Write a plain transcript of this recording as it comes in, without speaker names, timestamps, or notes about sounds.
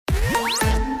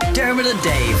Dermot and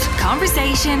Dave.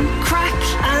 Conversation, crack,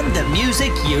 And the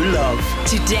music you love.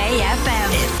 Today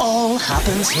FM. It all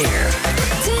happens here.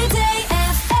 Today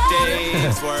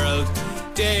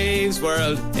FM. Dave's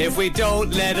World. If we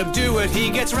don't let him do it,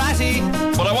 he gets ratty.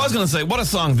 But I was going to say, what a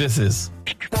song this is.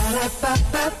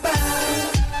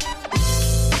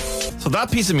 So that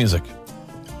piece of music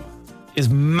is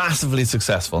massively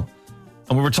successful.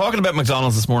 And we were talking about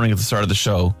McDonald's this morning at the start of the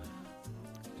show.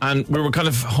 And we were kind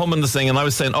of humming this thing, and I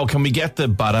was saying, "Oh, can we get the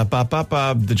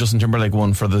ba-da-ba-ba-ba, the Justin Timberlake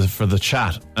one for the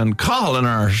chat?" And Cathal in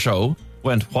our show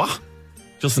went, "What?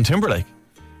 Justin Timberlake?"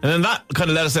 And then that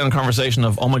kind of led us down a conversation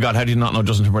of, "Oh my God, how do you not know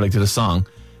Justin Timberlake did a song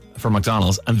for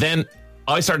McDonald's?" And then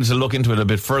I started to look into it a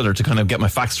bit further to kind of get my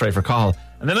facts straight for Cathal.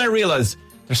 And then I realized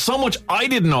there's so much I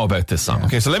didn't know about this song.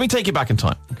 Okay, so let me take you back in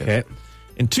time. Okay.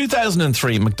 In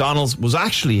 2003, McDonald's was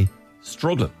actually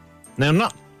struggling. Now,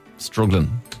 not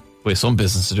struggling with some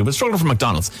business to do, but struggling for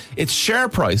McDonald's. Its share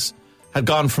price had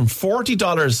gone from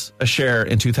 $40 a share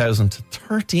in 2000 to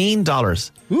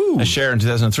 $13 a share in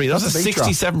 2003. That was a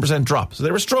 67% drop. So they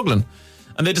were struggling.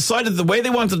 And they decided the way they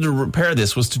wanted to repair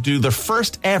this was to do their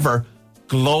first ever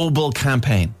global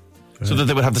campaign. So that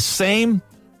they would have the same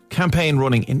campaign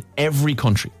running in every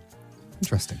country.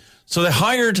 Interesting. So they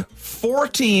hired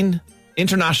 14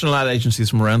 international ad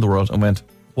agencies from around the world and went,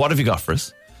 "What have you got for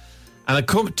us?" And a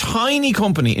tiny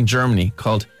company in Germany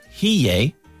called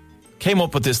Hiye came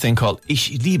up with this thing called Ich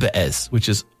liebe es, which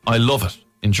is I love it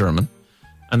in German.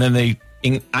 And then they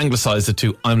anglicized it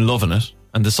to I'm loving it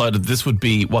and decided this would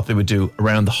be what they would do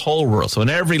around the whole world. So in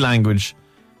every language,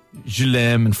 Je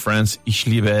l'aime in France, Ich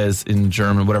liebe es in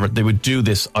German, whatever, they would do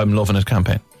this I'm loving it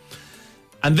campaign.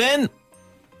 And then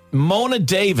Mona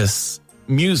Davis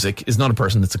Music is not a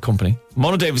person, it's a company.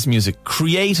 Mona Davis Music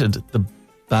created the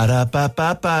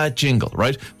ba-da-ba-ba-ba jingle,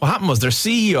 right? What happened was their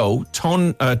CEO,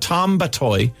 Tom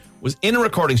Batoy, was in a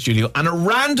recording studio and a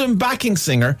random backing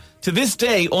singer, to this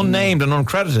day unnamed and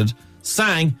uncredited,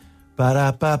 sang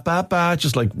ba-da-ba-ba-ba,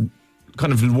 just like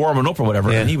kind of warming up or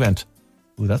whatever. And he went,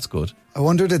 "Ooh, that's good." I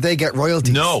wonder, did they get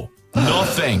royalties? No,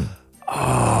 nothing.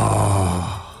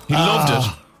 He loved it.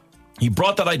 He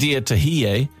brought that idea to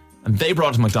Hiye and they brought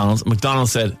it to McDonald's.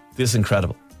 McDonald's said, "This is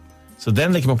incredible." So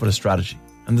then they came up with a strategy.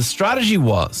 And the strategy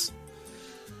was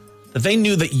that they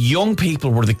knew that young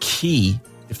people were the key.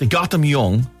 If they got them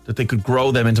young, that they could grow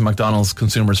them into McDonald's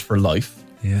consumers for life.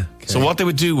 Yeah. Okay. So what they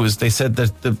would do was they said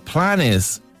that the plan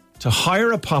is to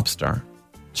hire a pop star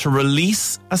to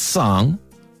release a song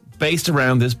based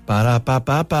around this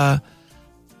ba-da-ba-ba-ba.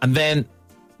 And then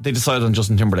they decided on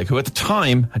Justin Timberlake, who at the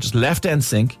time had just left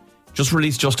NSYNC, just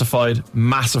released Justified,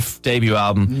 massive debut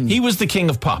album. He was the king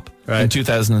of pop in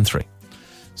 2003.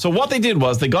 So what they did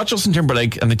was they got Justin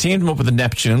Timberlake and they teamed him up with the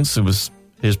Neptunes, who was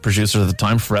his producer at the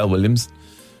time, Pharrell Williams.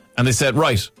 And they said,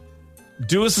 "Right,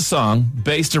 do us a song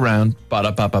based around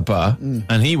ba-da-ba-ba-ba."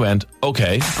 And he went,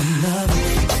 "Okay."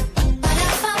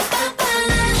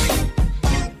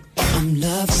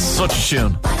 Such a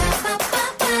tune.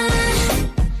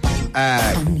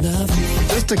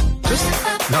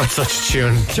 Not such a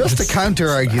tune. Just to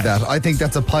counter-argue that, I think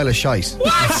that's a pile of shite.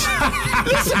 What?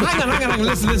 Listen, hang on.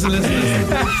 Listen.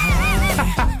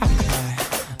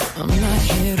 I'm not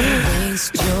here to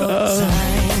waste your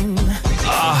time.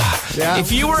 Yeah.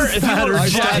 If you were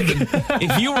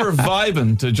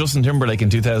vibing to Justin Timberlake in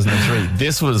 2003,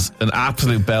 this was an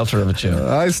absolute belter of a tune.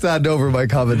 I stand over my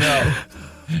comment. No,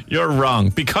 you're wrong,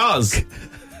 because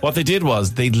what they did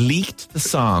was they leaked the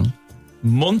song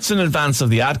months in advance of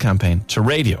the ad campaign to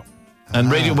radio,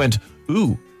 and radio went,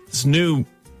 "Ooh, this new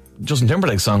Justin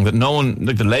Timberlake song that no one,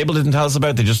 like the label didn't tell us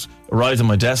about. They just arrived on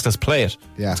my desk. Let's play it.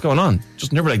 Yeah. What's going on?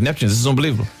 Justin Timberlake, Neptunes. This is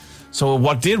unbelievable." So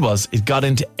what it did was it got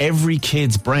into every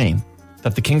kid's brain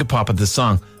that the king of pop had this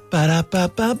song,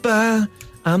 ba-da-ba-ba-ba,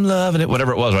 I'm loving it,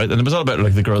 whatever it was, right? And it was all about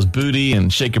like the girl's booty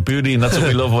and shake your booty and that's what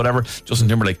we love, whatever, Justin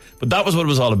Timberlake. But that was what it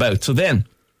was all about. So then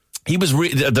he was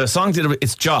the song did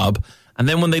its job, and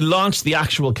then when they launched the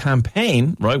actual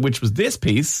campaign, right, which was this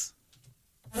piece,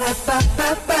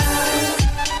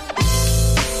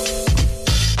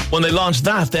 when they launched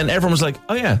that, then everyone was like,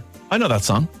 "Oh yeah, I know that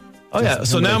song. Oh yeah."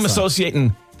 So now I'm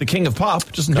associating the king of pop,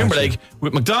 Justin Timberlake,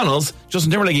 with McDonald's.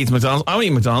 Justin Timberlake eats McDonald's. I want to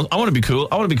eat McDonald's. I want to be cool.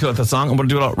 I want to be cool at that song. I want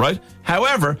to do it all right.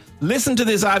 However, listen to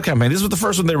this ad campaign. This was the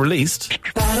first one they released.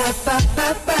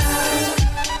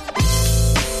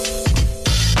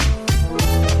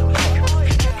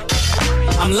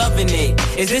 I'm loving it.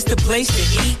 Is this the place to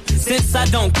eat? Since I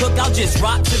don't cook, I'll just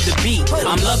rock to the beat.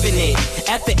 I'm loving it.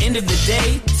 At the end of the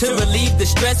day, to relieve the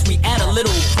stress, we add a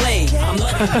little play.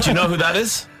 Do you know who that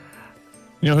is?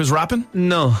 You know who's rapping?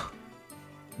 No.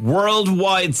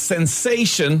 Worldwide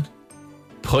sensation,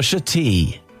 Pusha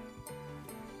T.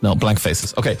 No, blank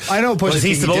faces. Okay. I know Pusha Was T.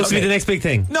 he supposed to be did- the next big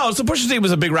thing? No, so Pusha T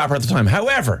was a big rapper at the time.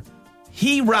 However,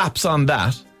 he raps on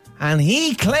that, and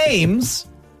he claims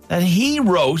that he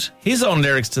wrote his own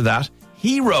lyrics to that.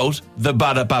 He wrote the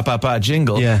ba-da-ba-ba-ba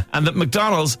jingle, Yeah. and that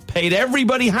McDonald's paid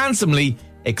everybody handsomely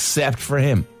except for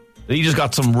him. That he just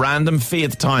got some random fee at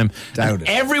the time. Doubt And it.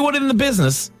 everyone in the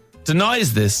business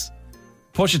denies this.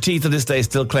 Pusha T to this day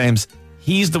still claims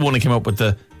he's the one who came up with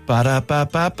the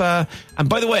ba-da-ba-ba-ba. And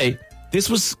by the way, this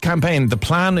was campaign. The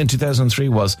plan in 2003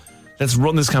 was, let's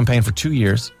run this campaign for 2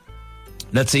 years.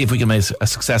 Let's see if we can make a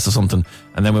success of something,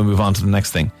 and then we'll move on to the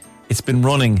next thing. It's been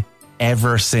running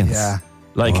ever since. Yeah.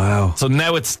 Like, Wow. So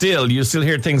now it's still, you still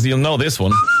hear things, you'll know this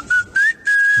one,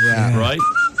 Yeah. right?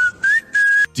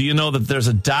 Do you know that there's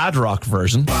a dad rock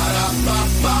version?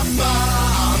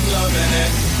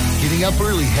 Getting up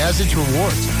early has its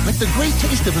rewards, like the great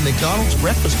taste of a McDonald's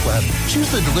breakfast platter.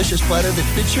 Choose the delicious platter that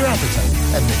fits your appetite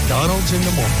at McDonald's in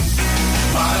the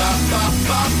morning.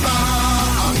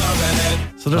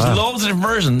 So there's loads of different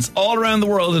versions all around the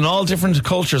world in all different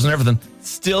cultures and everything,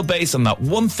 still based on that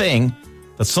one thing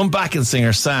that some backing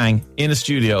singer sang in a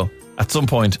studio at some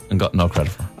point and got no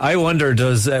credit for. I wonder,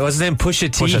 what's his name?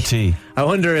 Pusha T? Pusha T. I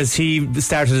wonder, as he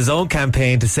started his own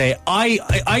campaign to say,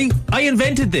 I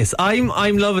invented this. I'm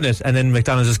loving it. And then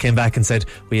McDonald's just came back and said,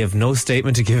 we have no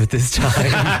statement to give at this time.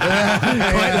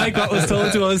 Quite like what was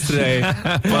told to us today.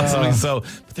 Possibly so.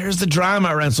 But there's the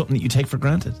drama around something that you take for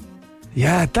granted.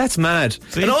 Yeah, that's mad.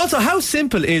 See? And also, how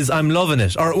simple is I'm loving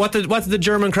it? Or what did the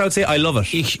German crowd say? I love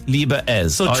it. Ich liebe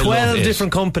es. So I 12 love it.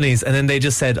 different companies, and then they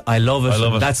just said, I love it. I love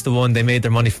and it. That's the one. They made their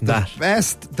money from that.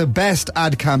 The best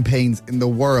ad campaigns in the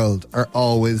world are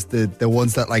always the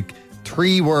ones that, like,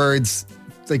 3 words,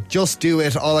 like, just do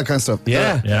it, all that kind of stuff.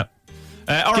 Yeah. Yeah.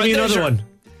 All Give right, me there's another your- one.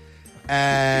 Go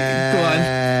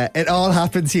on. It all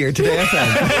happens here today,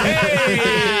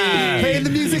 FM. Playing the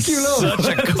music you love.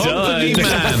 Such a company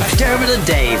man. Dermot and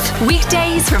Dave.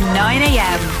 Weekdays from 9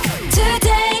 a.m. Today